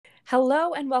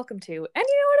Hello and welcome to, and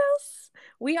you know what else?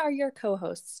 We are your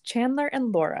co-hosts, Chandler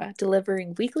and Laura,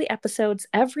 delivering weekly episodes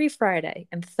every Friday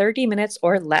in 30 minutes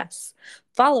or less.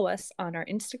 Follow us on our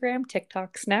Instagram,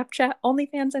 TikTok, Snapchat,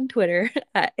 OnlyFans, and Twitter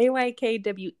at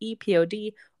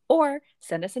AYKWEPOD, or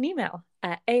send us an email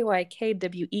at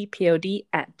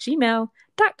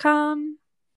AYKWEPOD@gmail.com.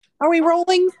 Are we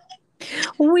rolling?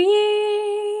 We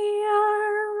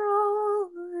are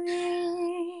rolling.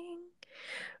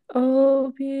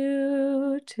 Oh,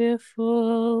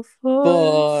 beautiful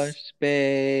For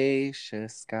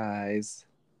spacious skies.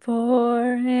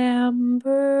 for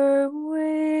amber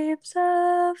waves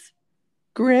of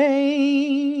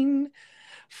Grain.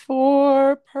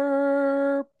 For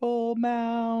purple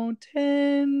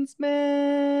mountains,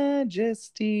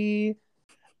 majesty.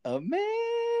 America,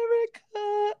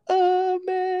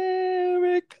 America,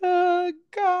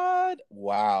 God.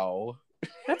 Wow.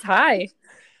 That's high.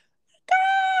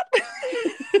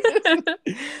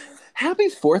 Happy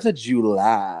 4th of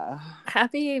July.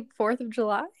 Happy 4th of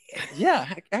July.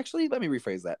 Yeah, actually, let me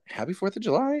rephrase that. Happy 4th of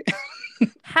July.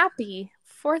 Happy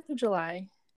 4th of July.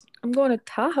 I'm going to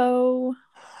Tahoe.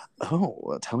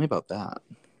 Oh, tell me about that.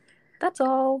 That's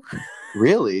all.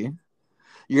 Really?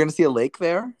 You're going to see a lake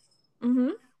there? Mm-hmm.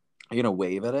 Are you going to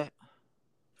wave at it?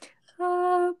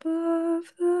 Above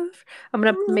the... I'm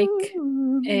going to make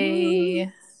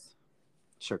a...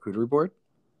 charcuterie board?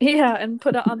 Yeah, and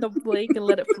put it on the lake and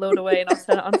let it float away, and I'll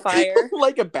set it on fire.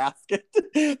 Like a basket.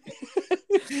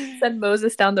 Send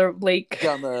Moses down the lake.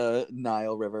 Down the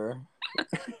Nile River.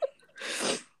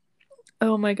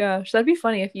 Oh my gosh, that'd be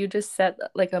funny if you just set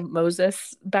like a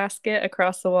Moses basket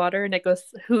across the water and it goes,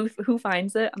 who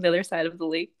finds it on the other side of the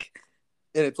lake?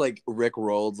 And it's like Rick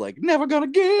Rolls, like, never gonna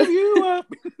give you up.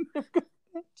 Never gonna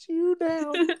let you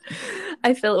down.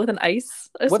 I fill it with an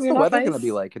ice. What's the weather gonna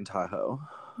be like in Tahoe?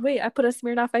 Wait, I put a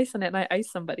Smirnoff Ice in it and I ice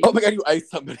somebody. Oh my god, you ice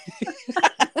somebody.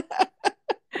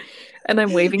 And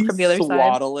I'm waving from the other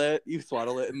side. You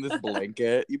swaddle it in this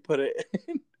blanket. You put it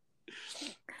in.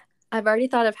 I've already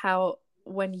thought of how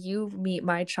when you meet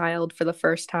my child for the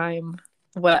first time,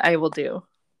 what I will do.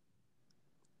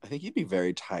 I think you'd be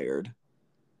very tired.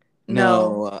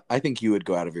 No, I think you would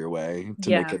go out of your way to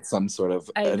make it some sort of...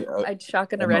 I'd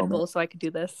shotgun a Red Bull so I could do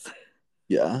this.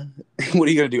 Yeah. What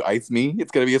are you going to do? Ice me?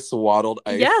 It's going to be a swaddled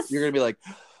ice. Yes. You're going to be like,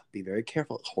 be very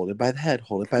careful. Hold it by the head.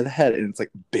 Hold it by the head. And it's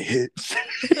like, bitch.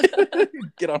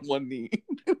 Get on one knee.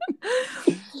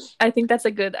 I think that's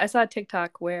I saw a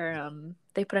TikTok where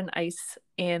they put an ice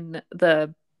in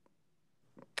the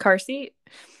car seat.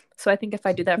 So I think if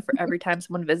I do that for every time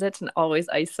someone visits and always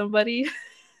ice somebody.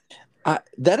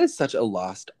 That is such a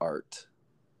lost art,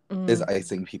 is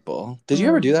icing people. Did you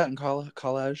ever do that in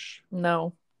college?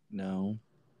 No. No.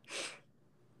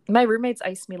 My roommates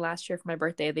iced me last year for my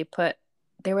birthday. They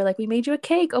were like, we made you a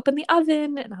cake, open the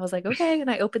oven. And I was like, okay.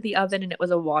 And I opened the oven and it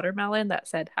was a watermelon that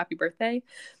said happy birthday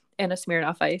and a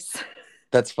Smirnoff Ice.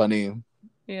 That's funny.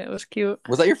 Yeah, it was cute.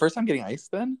 Was that your first time getting ice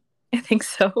then? I think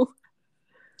so.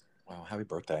 Wow, happy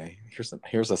birthday. Here's a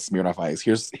Smirnoff Ice.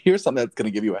 Here's something that's going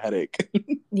to give you a headache.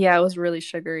 Yeah, it was really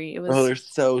sugary. Oh, they're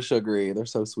so sugary. They're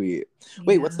so sweet. Yeah.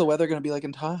 Wait, what's the weather going to be like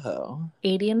in Tahoe?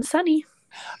 80 and sunny.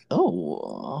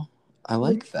 Oh, I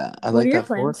like that. I like that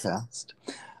forecast.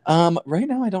 Right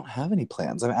now I don't have any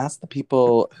plans. I've asked the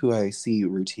people who I see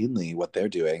routinely what they're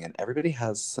doing, and everybody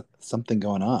has something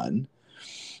going on.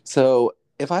 So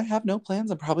if I have no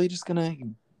plans, I'm probably just gonna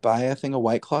buy a thing of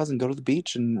White Claws and go to the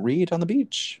beach and read on the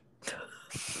beach.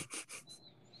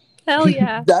 Hell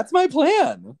yeah. That's my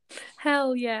plan.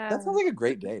 Hell yeah. That sounds like a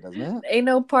great day, doesn't it? Ain't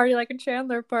no party like a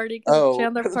Chandler party. Oh.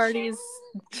 Chandler party's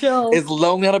chill. It's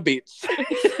lonely on a beach.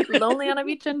 Lonely on a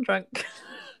beach and drunk.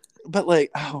 But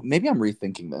maybe I'm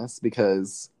rethinking this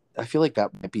because I feel like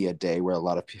that might be a day where a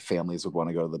lot of families would want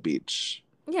to go to the beach.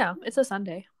 Yeah, it's a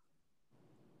Sunday.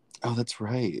 Oh, that's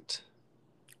right.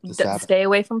 Stay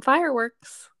away from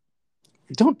fireworks.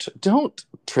 Don't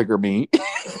trigger me.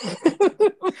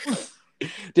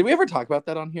 Did we ever talk about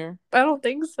that on here? I don't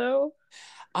think so.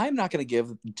 I'm not going to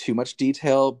give too much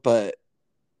detail, but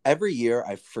every year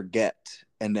I forget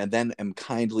and then am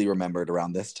kindly remembered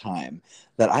around this time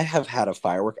that I have had a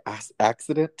firework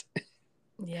accident.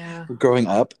 Yeah. Growing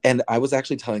up. And I was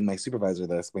actually telling my supervisor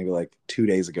this maybe like 2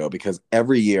 days ago, because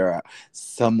every year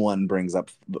someone brings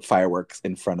up fireworks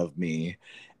in front of me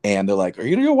and they're like, are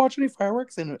you going to go watch any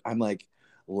fireworks? And I'm like,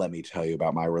 let me tell you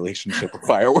about my relationship with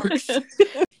fireworks.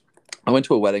 I went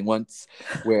to a wedding once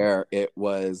where it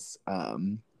was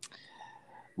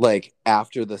like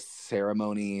after the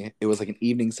ceremony, it was like an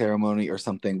evening ceremony or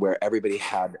something where everybody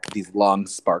had these long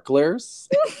sparklers.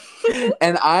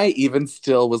 And I even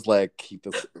still was like, keep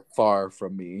this far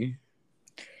from me.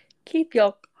 Keep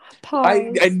your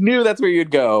paws. I knew that's where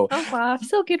you'd go. Off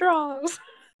silky draws.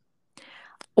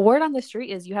 Word on the street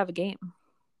is you have a game.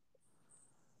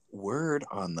 Word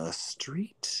on the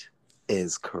street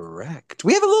is correct.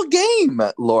 We have a little game,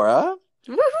 Laura.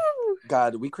 Woohoo!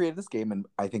 God, we created this game in,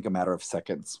 I think, a matter of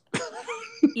seconds.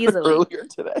 Easily. Earlier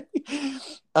today.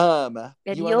 And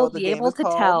you'll be able to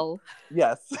tell.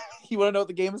 Yes. You want to know what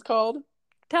the game is called?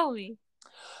 Tell me.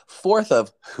 4th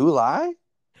of Who Lie?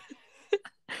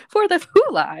 4th of Who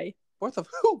Lie? 4th of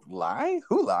Who Lie?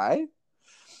 Who Lie?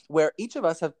 Where each of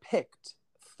us have picked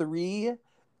 3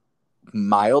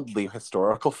 mildly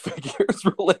historical figures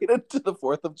related to the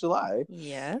 4th of July.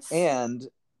 Yes. And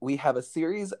we have a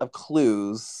series of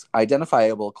clues,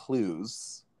 identifiable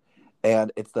clues,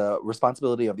 and it's the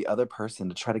responsibility of the other person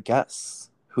to try to guess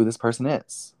who this person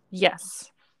is.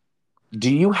 Yes.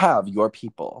 Do you have your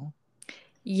people?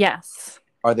 Yes.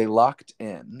 Are they locked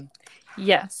in?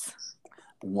 Yes.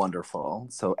 Wonderful.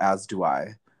 So as do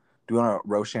I. Do you want a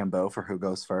Rochambeau for who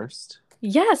goes first?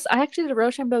 Yes, I actually did a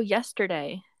Rochambeau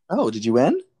yesterday. Oh, did you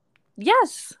win?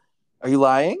 Yes. Are you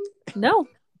lying? No.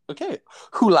 Okay.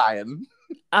 Who lying?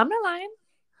 I'm not lying.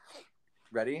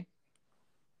 Ready?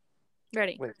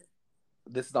 Ready. Wait.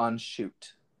 This is on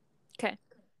shoot. Okay.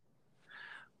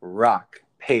 Rock,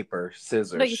 paper,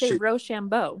 scissors. No, you say shoot.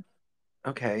 Rochambeau.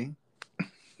 Okay.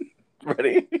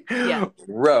 Ready? Yeah.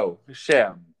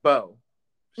 Rochambeau.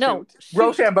 No. Shoot.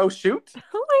 Rochambeau shoot?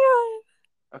 Oh my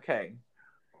god. Okay.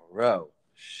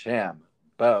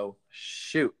 Rochambeau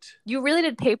shoot. You really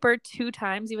did paper 2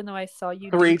 times, even though I saw you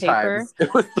 3 do paper. times.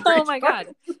 It was 3 Oh my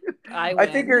times. god. I win. I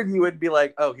figured you would be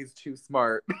like, oh, he's too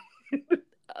smart.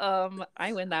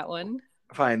 I win that one.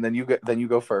 Fine, then you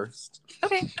go first.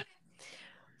 Okay.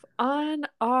 On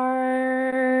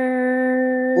our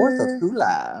 4th of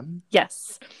Hula.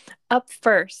 Yes. Up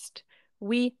first,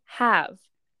 we have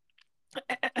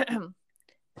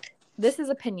this is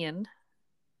opinion,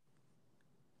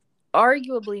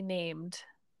 arguably named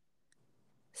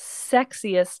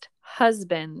sexiest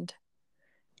husband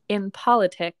in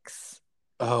politics.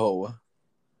 Oh.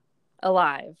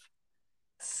 Alive.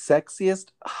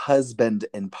 Sexiest husband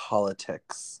in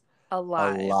politics.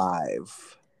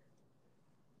 Alive.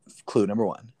 Clue number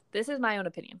 1. This is my own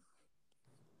opinion.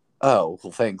 Oh,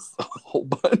 well, thanks. A whole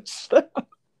bunch.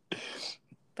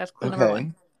 That's clue number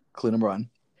 1. Clue number 1.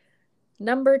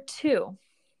 Number 2.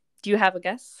 Do you have a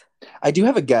guess? I do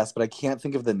have a guess, but I can't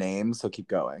think of the name, so keep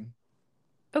going.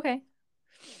 Okay.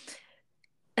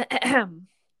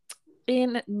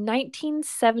 In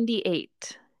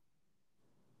 1978,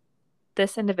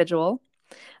 this individual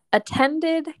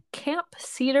attended Camp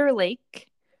Cedar Lake,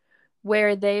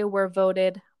 where they were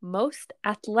voted most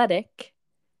athletic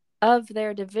of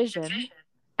their division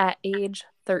at age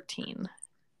 13.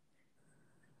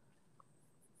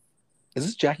 Is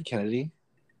this Jackie Kennedy?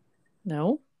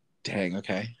 No. Dang,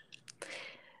 okay.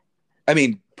 I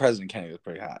mean, President Kennedy was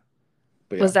pretty hot.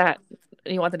 But yeah. Was that...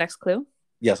 You want the next clue?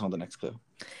 Yes, I want the next clue.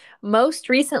 Most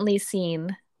recently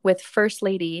seen with First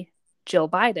Lady Jill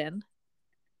Biden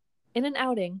in an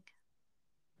outing.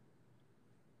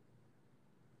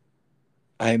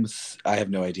 I have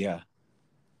no idea.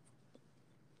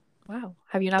 Wow.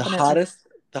 Have you not been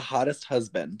the hottest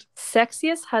husband.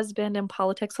 Sexiest husband in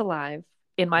politics alive,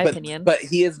 in my opinion. But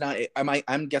he is not.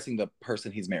 I'm guessing the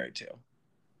person he's married to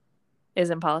is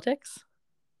in politics?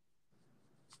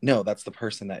 No, that's the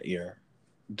person that you're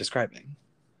describing.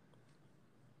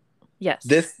 Yes.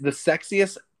 The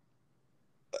sexiest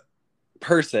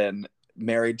person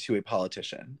married to a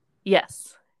politician.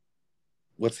 Yes.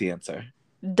 What's the answer?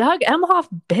 Doug Emhoff,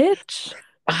 bitch.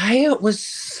 I was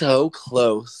so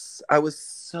close.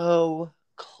 Because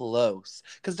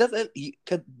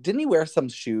didn't he wear some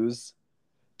shoes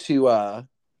to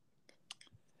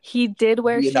he did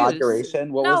wear the shoes.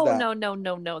 Inauguration? What was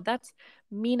that? No. That's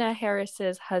Mina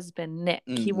Harris's husband, Nick.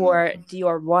 Mm-hmm. He wore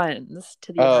Dior ones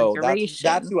to the inauguration.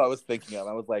 That's who I was thinking of.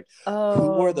 I was like, who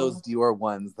wore those Dior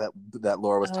ones that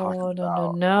Laura was talking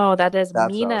about? No. That's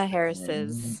Mina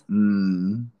Harris's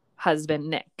husband,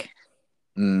 Nick.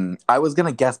 I was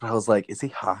gonna guess, but I was like, is he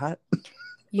hot?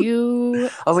 I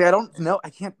was like, I don't know. I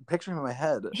can't picture him in my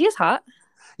head. He's hot.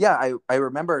 Yeah, I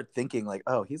remember thinking like,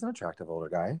 oh, he's an attractive older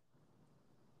guy.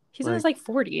 He's in his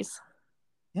 40s.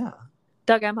 Yeah.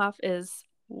 Doug Emhoff is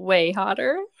way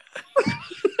hotter.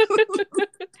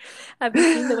 Have you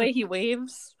seen the way he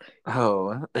waves?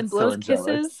 Oh, and blows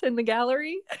kisses in the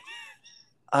gallery?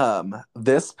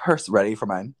 This person, ready for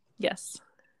mine? Yes.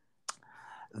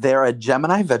 They're a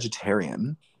Gemini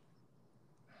vegetarian.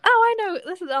 Oh, I know.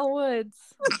 This is Elle Woods.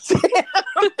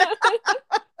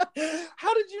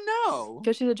 How did you know?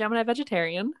 Because she's a Gemini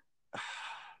vegetarian.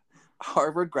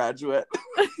 Harvard graduate.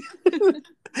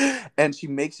 And she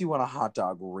makes you want a hot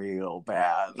dog real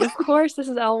bad. Of course, this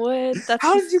is Elle.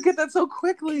 How did you get that so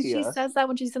quickly? She says that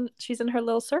when she's in her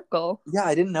little circle. Yeah,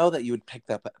 I didn't know that you would pick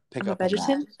up I'm a on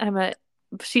vegetarian. that.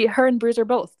 Her and Bruce are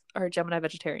both Gemini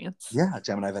vegetarians. Yeah,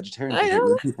 Gemini vegetarians. I They hate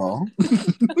rude people.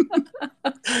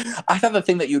 I thought the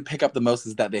thing that you'd pick up the most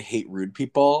is that they hate rude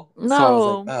people. No. So I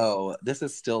was like, oh, this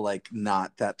is still like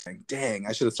not that thing. Dang,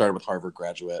 I should have started with Harvard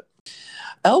graduate.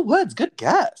 Elle Woods, good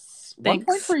guess. Thanks.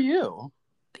 1 point for you.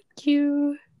 Thank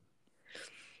you.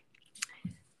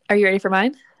 Are you ready for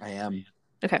mine? I am.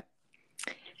 Okay.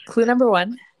 Clue number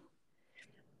 1.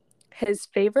 His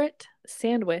favorite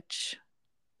sandwich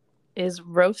is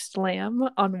roast lamb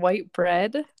on white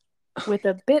bread with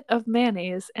a bit of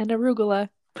mayonnaise and arugula.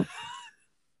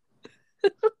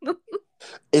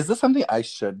 Is this something I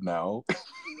should know?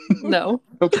 No.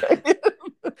 Okay.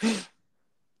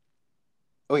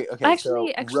 Wait, okay.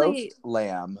 Actually, roast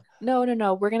lamb. No.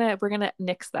 We're gonna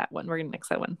nix that one.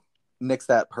 Nix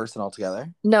that person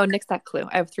altogether? No, nix that clue.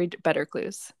 I have 3 better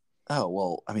clues. Oh,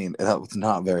 well, I mean, that was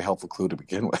not a very helpful clue to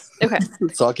begin with. Okay.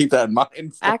 So I'll keep that in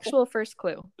mind. Actual first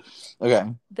clue.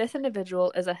 Okay. This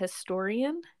individual is a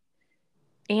historian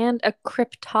and a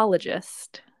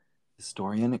cryptologist.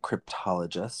 Historian, a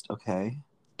cryptologist. Okay.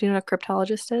 Do you know what a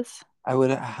cryptologist is? I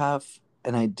would have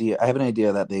an idea. I have an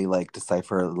idea that they like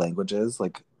decipher languages,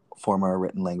 like former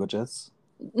written languages.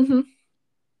 Mm-hmm.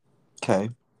 Okay.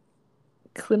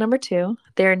 Clue number 2.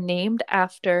 They're named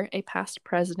after a past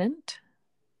president.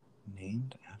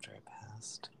 Named after a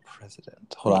past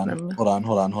president. Hold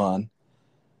on.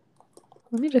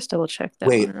 Let me just double check that.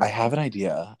 Wait, I have an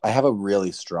idea. I have a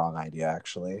really strong idea,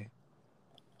 actually.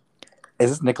 Is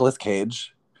this Nicolas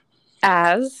Cage?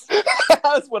 As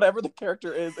whatever the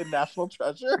character is in National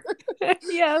Treasure?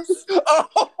 Yes.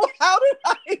 Oh, how did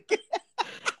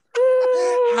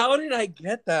I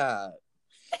get that?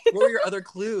 What were your other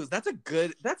clues? That's a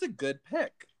good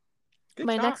pick. Good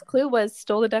My job. next clue was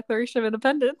stole the Declaration of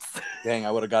Independence. Dang,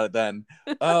 I would have got it then.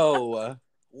 Oh,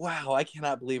 wow. I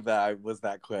cannot believe that I was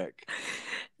that quick.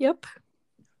 Yep.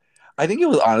 I think it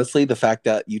was honestly the fact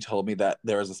that you told me that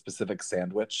there was a specific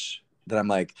sandwich that I'm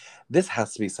like, this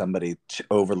has to be somebody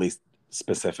overly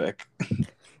specific.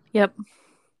 Yep.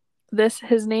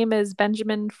 His name is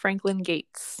Benjamin Franklin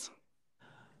Gates.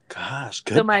 Gosh,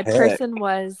 good So my pick. person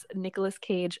was Nicolas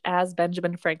Cage as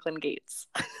Benjamin Franklin Gates.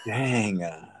 Dang.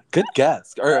 Good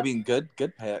guess. Or, I mean, good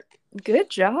pick. Good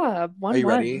job. 1-1. Are you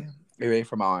ready? Are you ready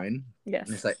for mine? Yes.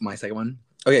 My second one?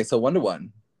 Okay, so 1-1.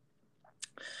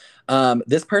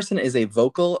 This person is a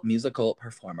vocal musical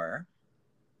performer.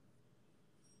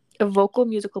 A vocal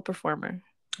musical performer.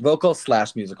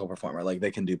 Vocal/musical performer. Like,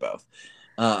 they can do both.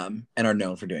 And are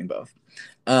known for doing both.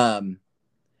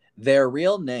 Their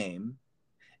real name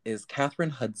is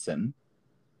Catherine Hudson.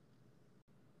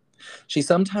 She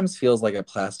sometimes feels like a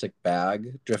plastic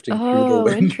bag drifting through the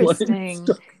wind. Interesting.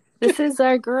 This is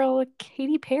our girl,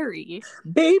 Katy Perry.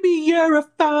 Baby, you're a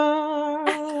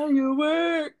firework.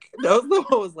 That was the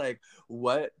one was like,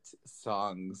 what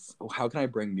songs? How can I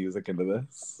bring music into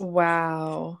this?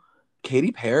 Wow.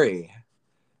 Katy Perry.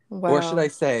 Wow. Or should I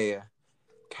say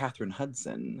Catherine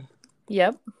Hudson?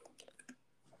 Yep.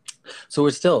 So we're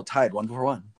still tied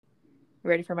 1-1.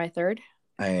 Ready for my third?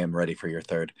 I am ready for your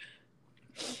third.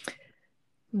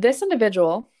 This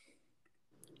individual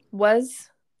was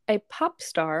a pop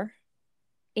star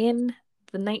in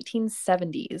the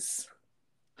 1970s.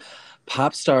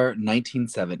 Pop star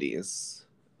 1970s.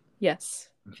 Yes.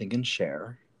 I'm thinking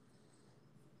Cher.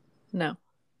 No.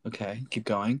 Okay, keep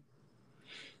going.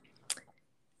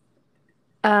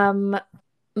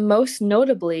 Most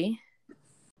notably,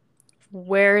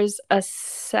 wears a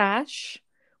sash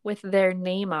with their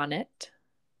name on it.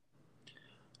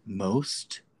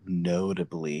 Most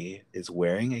notably is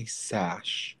wearing a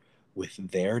sash with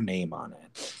their name on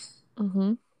it.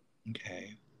 Mm-hmm.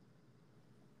 Okay.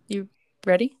 You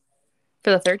ready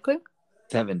for the third clue?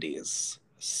 70s.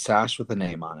 Sash with a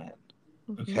name on it.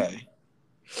 Mm-hmm. Okay.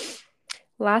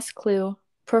 Last clue.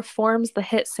 Performs the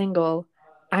hit single,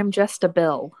 I'm Just a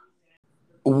Bill.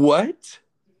 What?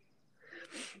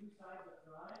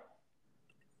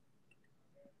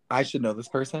 I should know this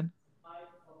person?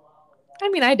 I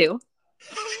mean, I do.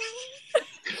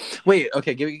 Wait,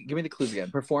 okay, give me the clues again.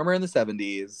 Performer in the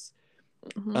 70s.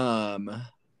 Mm-hmm.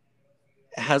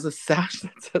 Has a sash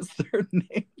that says their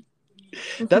name.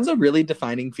 Mm-hmm. That's a really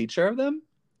defining feature of them?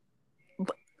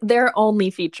 Their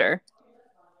only feature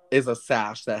is a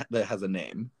sash that has a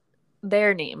name.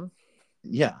 Their name.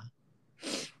 Yeah.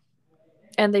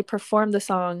 And they perform the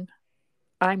song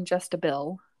I'm Just a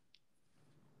Bill.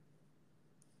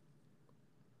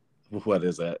 What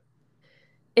is it?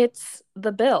 It's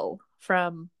the Bill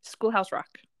from Schoolhouse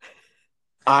Rock.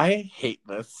 I hate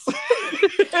this.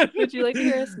 Would you like to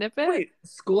hear a snippet? Wait,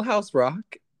 Schoolhouse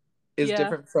Rock is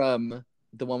different from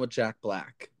the one with Jack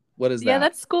Black. What is that? Yeah,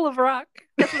 that's School of Rock.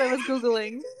 That's what I was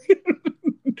Googling.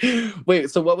 Wait,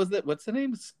 so what was it? What's the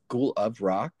name? School of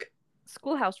Rock?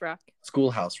 Schoolhouse Rock.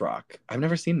 Schoolhouse Rock. I've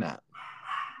never seen that.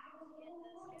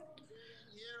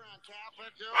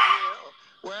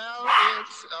 Well,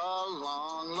 it's a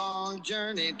long, long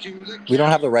journey to the We don't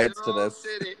have the rights to this.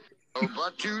 City.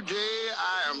 But today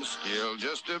I am still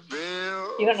just a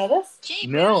bill. You don't know this?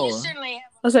 No.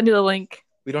 I'll send you the link.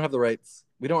 We don't have the rights.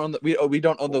 We don't own we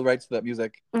don't own the rights to that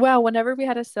music. Wow, whenever we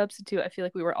had a substitute, I feel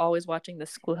like we were always watching the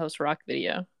Schoolhouse Rock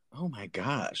video. Oh my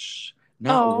gosh.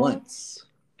 Not once.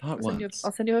 Not once.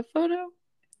 I'll send you a photo.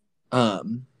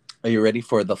 Are you ready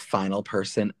for the final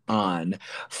person on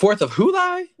 4th of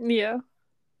July? Yeah.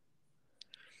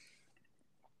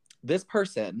 This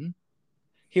person,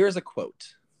 here is a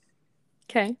quote.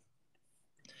 Okay.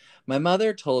 My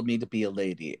mother told me to be a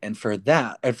lady, and for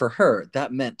her,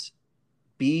 that meant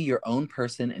be your own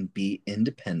person and be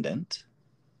independent.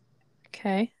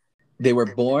 Okay. They were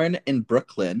born in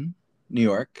Brooklyn, New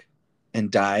York,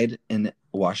 and died in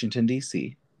Washington,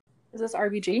 D.C. Is this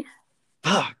RBG?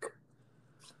 Fuck.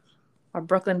 Or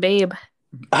Brooklyn Babe?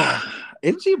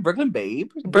 Isn't she Brooklyn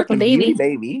Babe? Brooklyn Baby.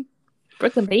 Baby.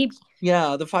 Brooklyn Baby.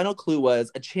 Yeah, the final clue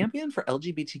was a champion for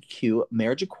LGBTQ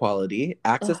marriage equality,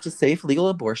 access to safe legal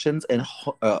abortions, and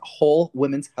whole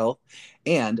women's health,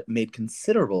 and made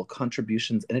considerable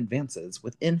contributions and advances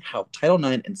within how Title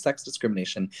IX and sex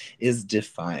discrimination is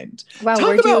defined. Wow,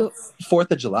 Talk about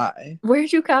 4th of July.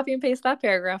 Where'd you copy and paste that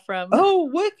paragraph from? Oh,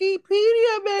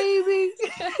 Wikipedia,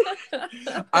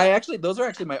 baby! Those are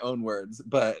actually my own words,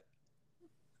 but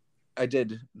I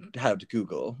did have to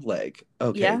Google,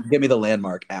 give me the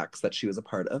landmark acts that she was a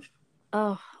part of.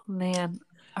 Oh, man.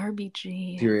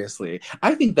 RBG. Seriously.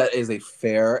 I think that is a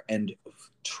fair and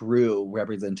true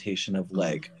representation of,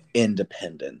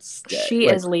 Independence Day. She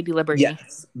is Lady Liberty.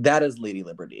 Yes, that is Lady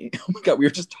Liberty. Oh my God, we were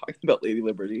just talking about Lady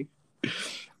Liberty.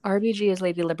 RBG is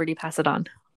Lady Liberty. Pass it on.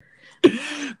 But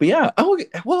yeah. Oh,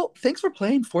 well, thanks for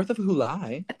playing 4th of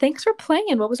July. Thanks for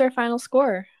playing. What was our final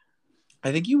score?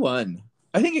 I think you won.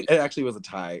 I think it actually was a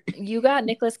tie. You got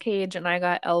Nicolas Cage and I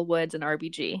got Elle Woods and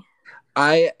RBG.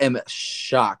 I am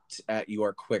shocked at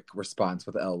your quick response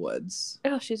with Elle Woods.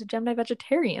 Oh, she's a Gemini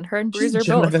vegetarian. Her and Bruce are both.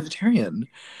 Gemini vegetarian.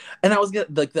 And I was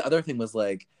the other thing was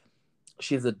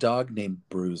she has a dog named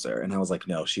Bruiser, and I was like,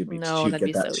 no, she'd get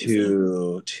that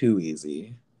so too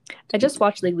easy. I just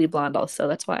watched Legally Blonde also.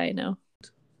 That's why I know.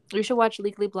 You should watch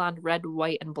Legally Blonde, Red,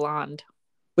 White, and Blonde.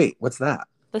 Wait, what's that?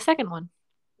 The second one.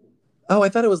 Oh, I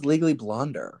thought it was Legally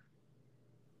Blonder.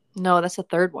 No, that's the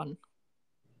third one.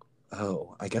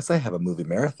 Oh, I guess I have a movie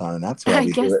marathon, and that's why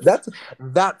we do it.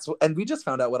 That's and we just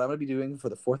found out what I'm gonna be doing for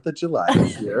the 4th of July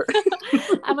this year.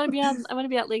 I'm gonna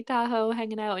be at Lake Tahoe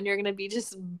hanging out, and you're gonna be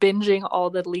just binging all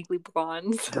the Legally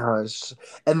Blondes. Gosh,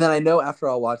 and then I know after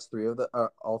I'll watch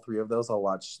all three of those, I'll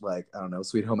watch I don't know,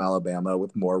 Sweet Home Alabama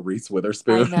with more Reese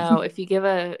Witherspoon. I know if you give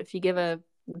a Chandler, if you give a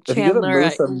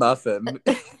moose a muffin,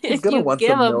 he's gonna want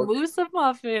some milk. Moose a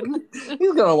muffin,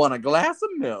 he's gonna want a glass of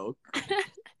milk.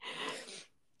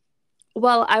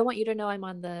 Well, I want you to know I'm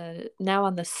on the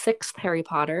 6th Harry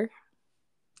Potter.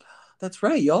 That's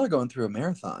right. Y'all are going through a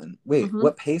marathon. Wait,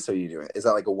 What pace are you doing? Is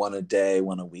that a one a day,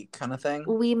 one a week kind of thing?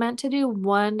 We meant to do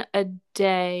one a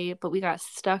day, but we got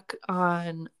stuck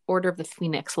on Order of the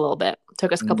Phoenix a little bit.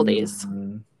 Took us a couple days.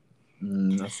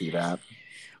 I see that.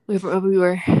 We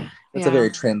were. It's a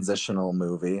very transitional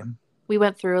movie. We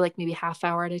went through maybe half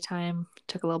hour at a time.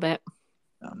 Took a little bit.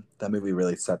 That movie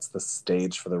really sets the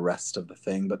stage for the rest of the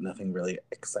thing, but nothing really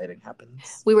exciting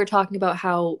happens. We were talking about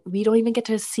how we don't even get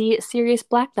to see Sirius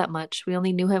Black that much. We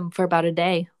only knew him for about a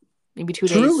day, maybe 2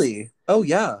 days. Truly? Oh,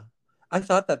 yeah. I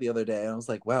thought that the other day, and I was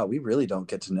like, wow, we really don't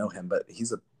get to know him, but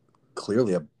he's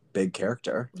clearly a big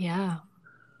character. Yeah.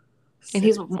 And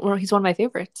he's one of my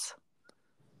favorites.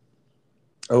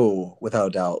 Oh, without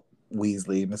a doubt. Miss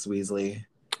Weasley.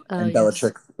 And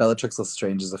Bellatrix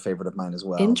Lestrange is a favorite of mine as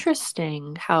well.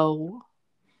 Interesting how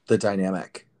the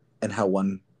dynamic and how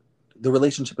the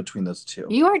relationship between those two.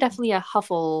 You are definitely a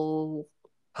Huffleclaw.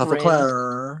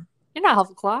 You're not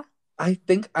Huffleclaw. I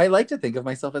think I like to think of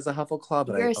myself as a Huffleclaw,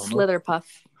 but you're a Slitherpuff.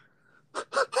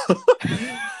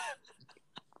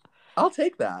 I'll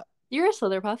take that. You're a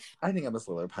Slitherpuff. I think I'm a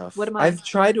Slitherpuff. What am I? I've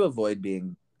tried to avoid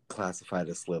being classified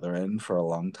as Slytherin for a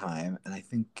long time, and I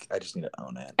think I just need to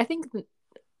own it. I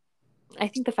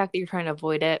think the fact that you're trying to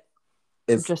avoid it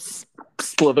is just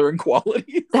Slytherin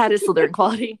quality. That is Slytherin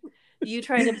quality. You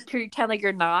trying to pretend like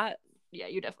you're not Yeah,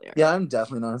 you definitely are. Yeah, I'm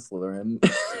definitely not a Slytherin.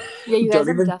 Yeah, you guys Don't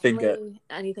are even think it. definitely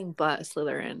anything but a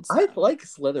Slytherin. So. I like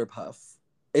Slitherpuff.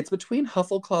 It's between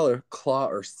Huffleclaw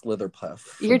or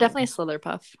Slitherpuff. You're definitely a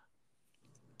Slitherpuff.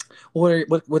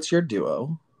 What's your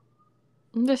duo?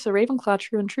 I'm just a Ravenclaw,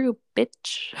 true and true,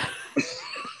 bitch.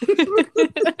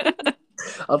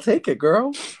 I'll take it,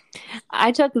 girl.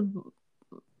 I took,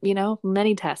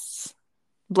 many tests.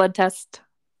 Blood test,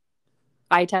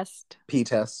 eye test, pee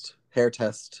test, hair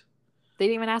test. They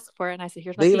didn't even ask for it, and I said,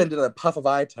 "Here's my." They even did a puff of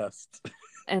eye test.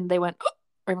 And they went, oh,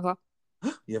 Ravenclaw.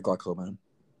 You have glaucoma.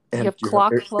 And you have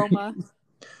glaucoma.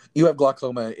 You have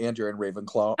glaucoma and you're in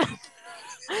Ravenclaw.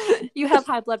 You have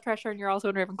high blood pressure and you're also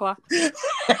in Ravenclaw.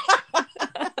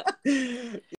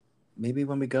 Maybe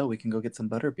when we go, we can go get some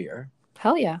butterbeer.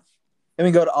 Hell yeah. And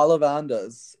we go to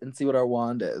Ollivander's and see what our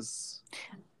wand is.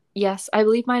 Yes, I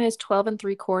believe mine is 12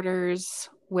 3/4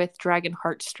 with dragon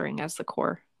heartstring as the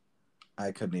core.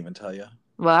 I couldn't even tell you.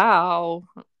 Wow.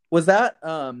 Was that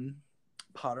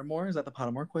Pottermore? Is that the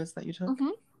Pottermore quiz that you took? Mm-hmm.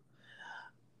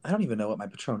 I don't even know what my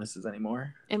Patronus is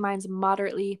anymore. And mine's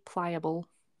moderately pliable.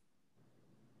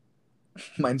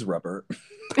 Mine's rubber.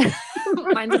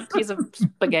 Mine's a piece of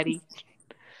spaghetti.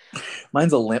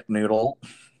 Mine's a limp noodle.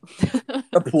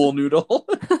 A pool noodle.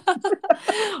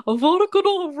 A vodka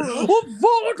over.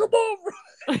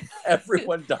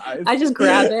 Everyone dies. I just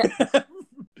grab it.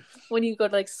 When you go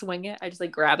to swing it, I just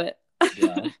grab it.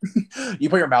 Yeah. You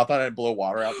put your mouth on it and blow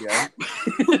water out the end.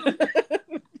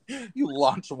 You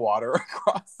launch water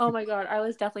across. Oh my god, I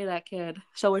was definitely that kid.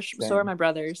 So were my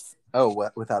brothers. Oh,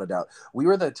 without a doubt. We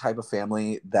were the type of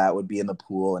family that would be in the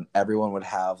pool and everyone would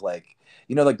have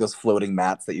those floating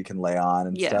mats that you can lay on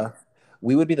and stuff.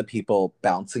 We would be the people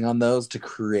bouncing on those to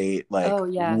create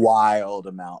wild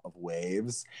amount of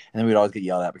waves. And then we'd always get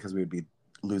yelled at because we would be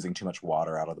losing too much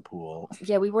water out of the pool.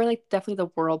 Yeah, we were definitely the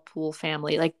whirlpool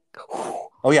family.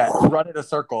 Oh yeah, run in a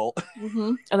circle.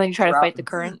 Mm-hmm. And then you try to fight the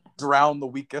current. Drown the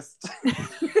weakest.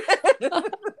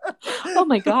 Oh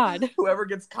my god. Whoever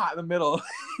gets caught in the middle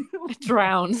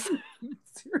drowns.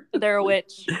 They're a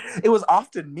witch. It was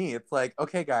often me. It's like,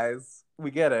 okay guys,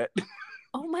 we get it.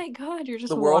 Oh my god, you're just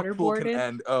the whirlpool can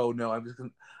end. Oh no, I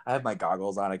have my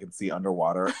goggles on, I can see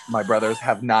underwater. My brothers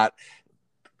have not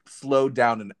slowed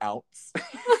down an ounce.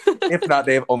 If not,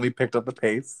 they have only picked up the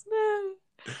pace.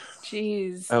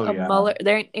 Jeez. Muller.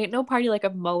 There ain't no party like a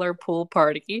Muller pool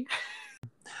party.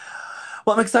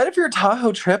 Well, I'm excited for your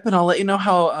Tahoe trip, and I'll let you know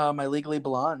how my Legally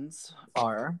Blondes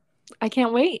are. I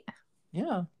can't wait.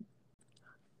 Yeah.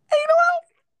 Hey, you know what?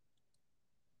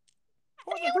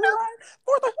 For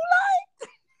the Hula.